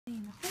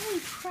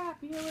crap,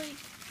 you're like,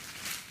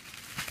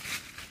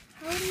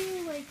 how do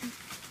you like,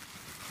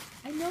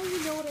 I know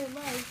you know what I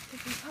like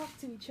because we talk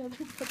to each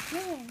other, but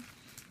dang,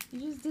 you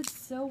just did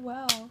so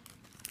well.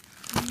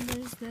 And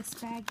there's this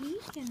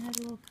baggie and has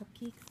a little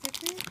cupcake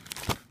sticker.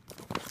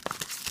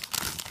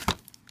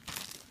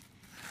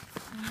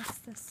 And what's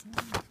this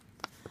one?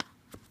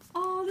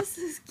 Oh, this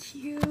is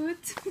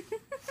cute.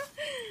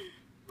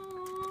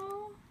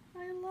 Oh,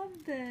 I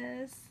love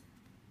this.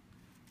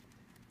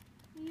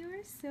 You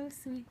are so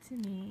sweet to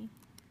me.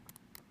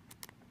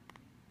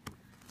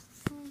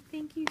 Oh,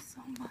 thank you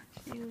so much,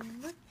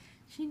 Jalen. Look,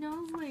 she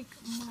knows like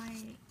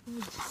my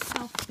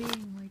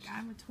self-being. Like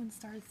I'm a Twin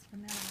Stars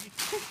fanatic.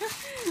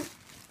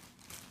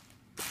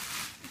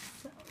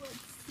 So let's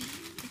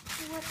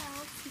see what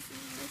else is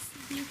in this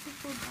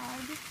beautiful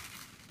bag.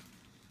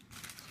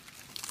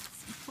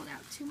 Let's pull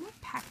out 2 more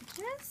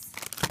packages.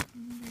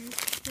 And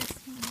there's this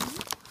one.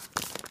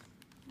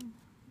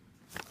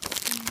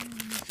 And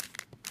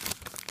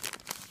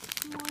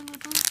more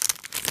little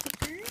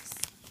stickers.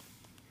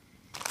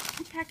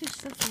 You package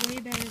stuff way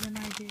better than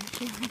I do. Let's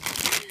see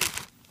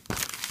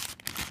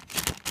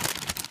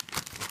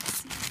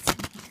what's in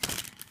here.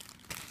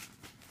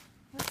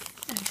 What's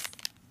this?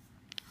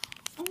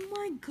 Oh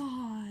my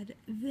god,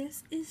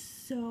 this is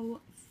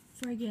so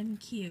friggin'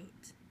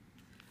 cute.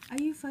 Are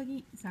you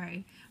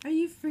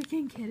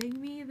freaking kidding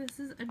me? This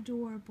is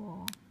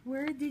adorable.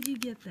 Where did you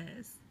get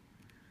this?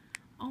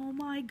 Oh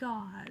my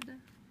god.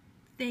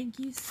 Thank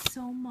you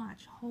so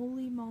much.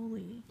 Holy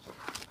moly.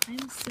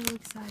 I'm so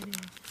excited.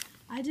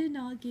 I did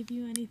not give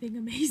you anything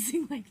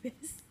amazing like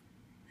this.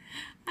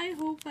 I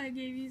hope I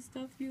gave you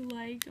stuff you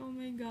liked. Oh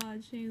my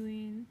god,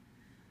 Shailene.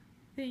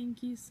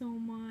 Thank you so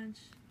much.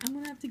 I'm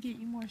gonna have to get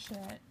you more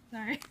shit.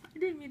 Sorry, I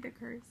didn't mean to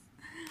curse.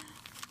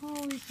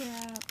 Holy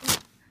crap.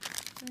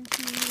 Thank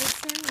you.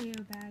 What's our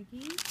Leo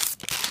baggie?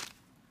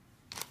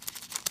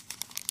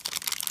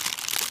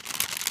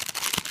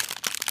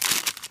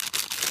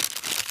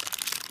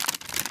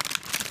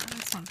 Oh,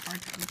 this one's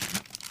hard to open.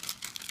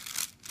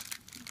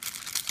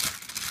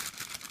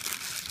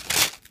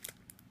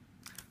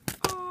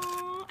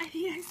 Oh, I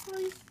think I saw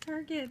these at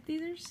Target.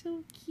 These are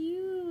so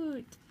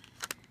cute.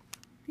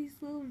 These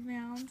little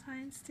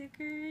Valentine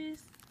stickers.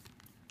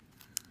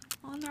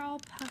 Oh, and they're all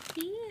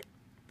puffy.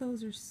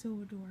 Those are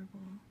so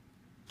adorable.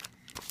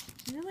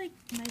 They're like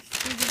my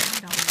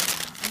favorite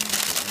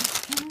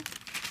 $1 now.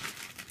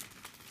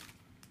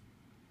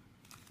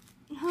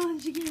 Oh,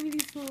 and she gave me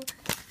these little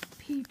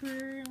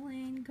paper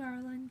lane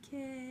garland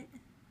kit.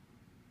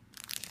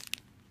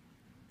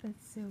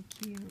 That's so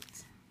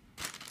cute.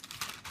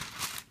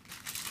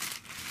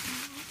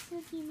 And also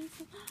gave me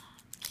some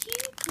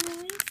cute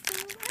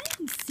rhinestones. I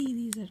didn't see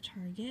these at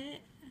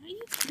Target. Are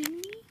you kidding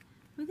me?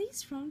 Were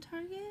these from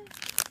Target?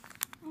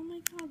 Oh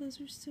my god, those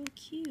are so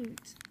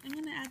cute. I'm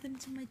gonna add them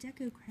to my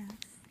deco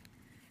crafts.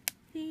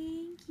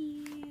 Thank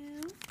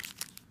you.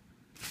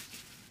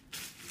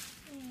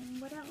 And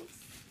what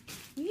else?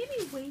 You gave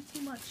me way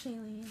too much,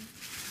 Shailene.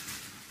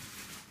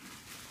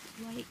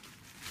 Like,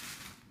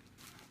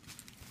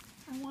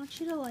 I want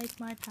you to like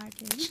my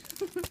package.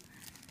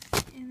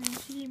 And then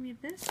she gave me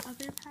this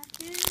other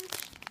package.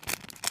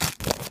 I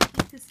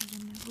think this is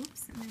in there.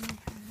 Oops, and then we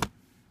had.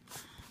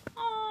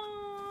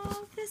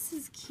 Oh, this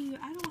is cute.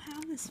 I don't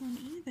have this one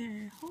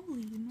either.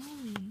 Holy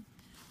moly.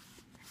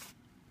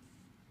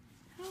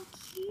 How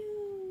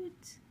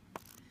cute.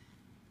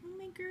 Oh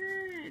my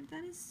god,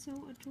 that is so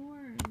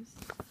adorable.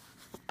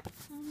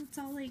 Oh, it's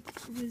all like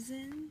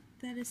resin.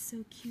 That is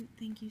so cute.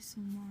 Thank you so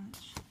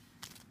much.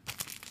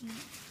 Yeah.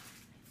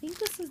 I think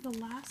this is the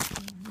last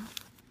one.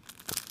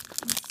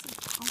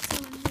 It's also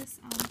in this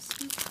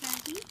scoop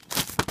baggie.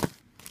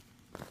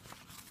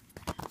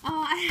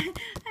 Oh, I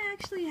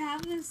actually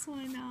have this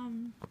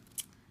one.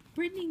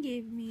 Brittany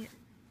gave me it.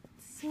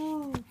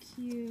 So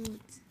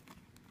cute.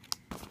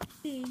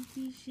 Thank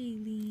you,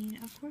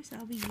 Shailene. Of course,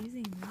 I'll be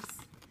using this.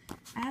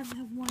 I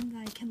have one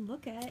that I can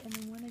look at and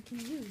then one I can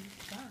use.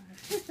 God.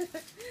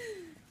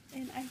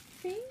 And I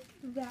think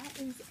that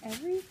is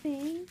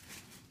everything.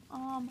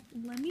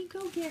 Let me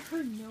go get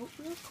her note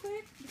real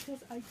quick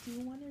because I do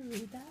want to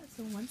read that.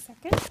 So 1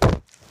 second.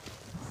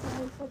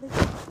 Sorry for the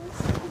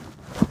difference.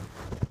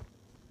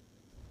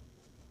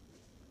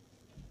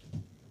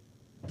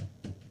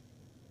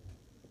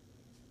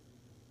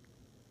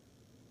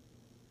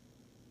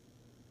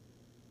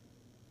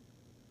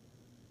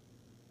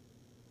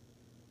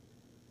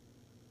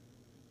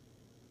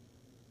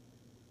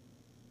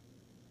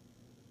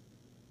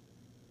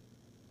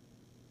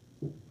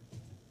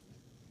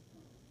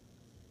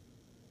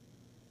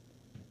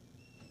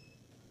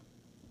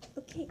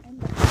 Okay, I'm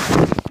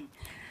back.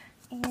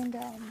 And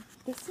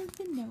this is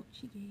the note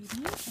she gave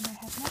me, and I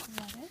have not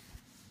read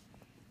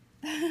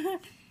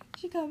it.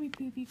 She called me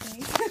poopy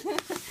face.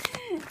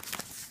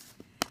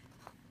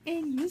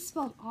 And you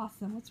spelled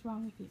awesome. What's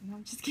wrong with you? No,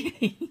 I'm just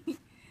kidding.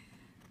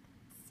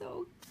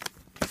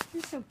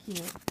 You're so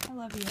cute. I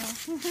love you.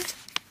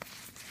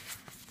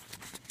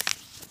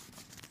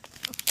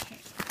 Okay,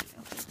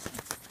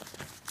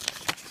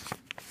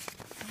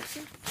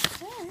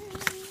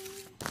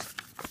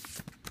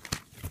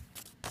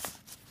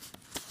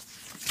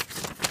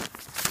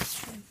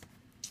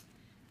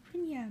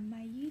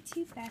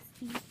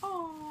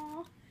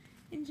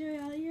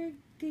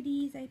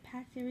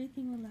 packed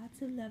everything with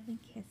lots of love and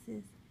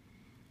kisses.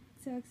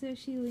 So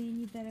Shailene,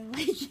 you better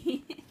like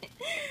it.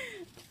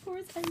 Of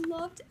course, I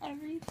loved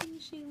everything,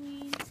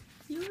 Shailene.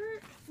 You're,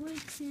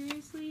 like,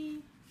 seriously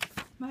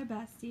my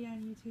bestie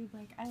on YouTube.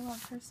 Like, I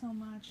love her so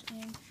much,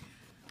 and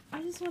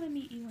I just want to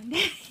meet you one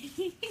day.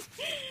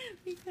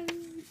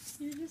 Because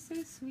you're just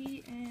so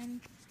sweet,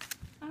 and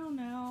I don't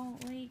know,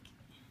 like,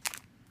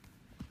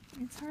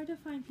 it's hard to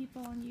find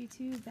people on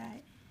YouTube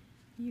that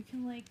you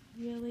can, like,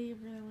 really,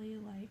 really,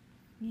 like,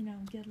 you know,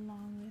 get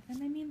along with.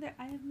 And I mean, that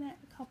I have met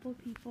a couple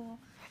people,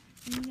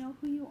 and you know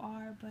who you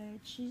are, but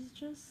she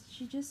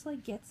just,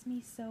 like, gets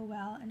me so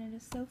well, and it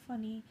is so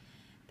funny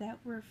that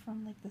we're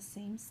from, like, the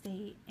same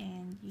state,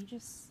 and you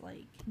just,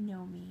 like,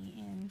 know me,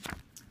 and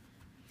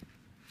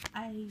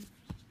I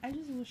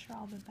just wish her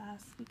all the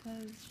best,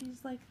 because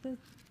she's, like,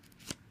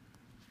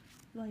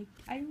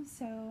 I'm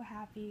so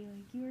happy.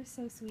 Like, you are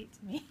so sweet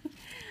to me.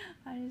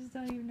 I just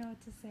don't even know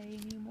what to say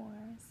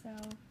anymore. So,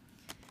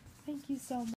 thank you so much.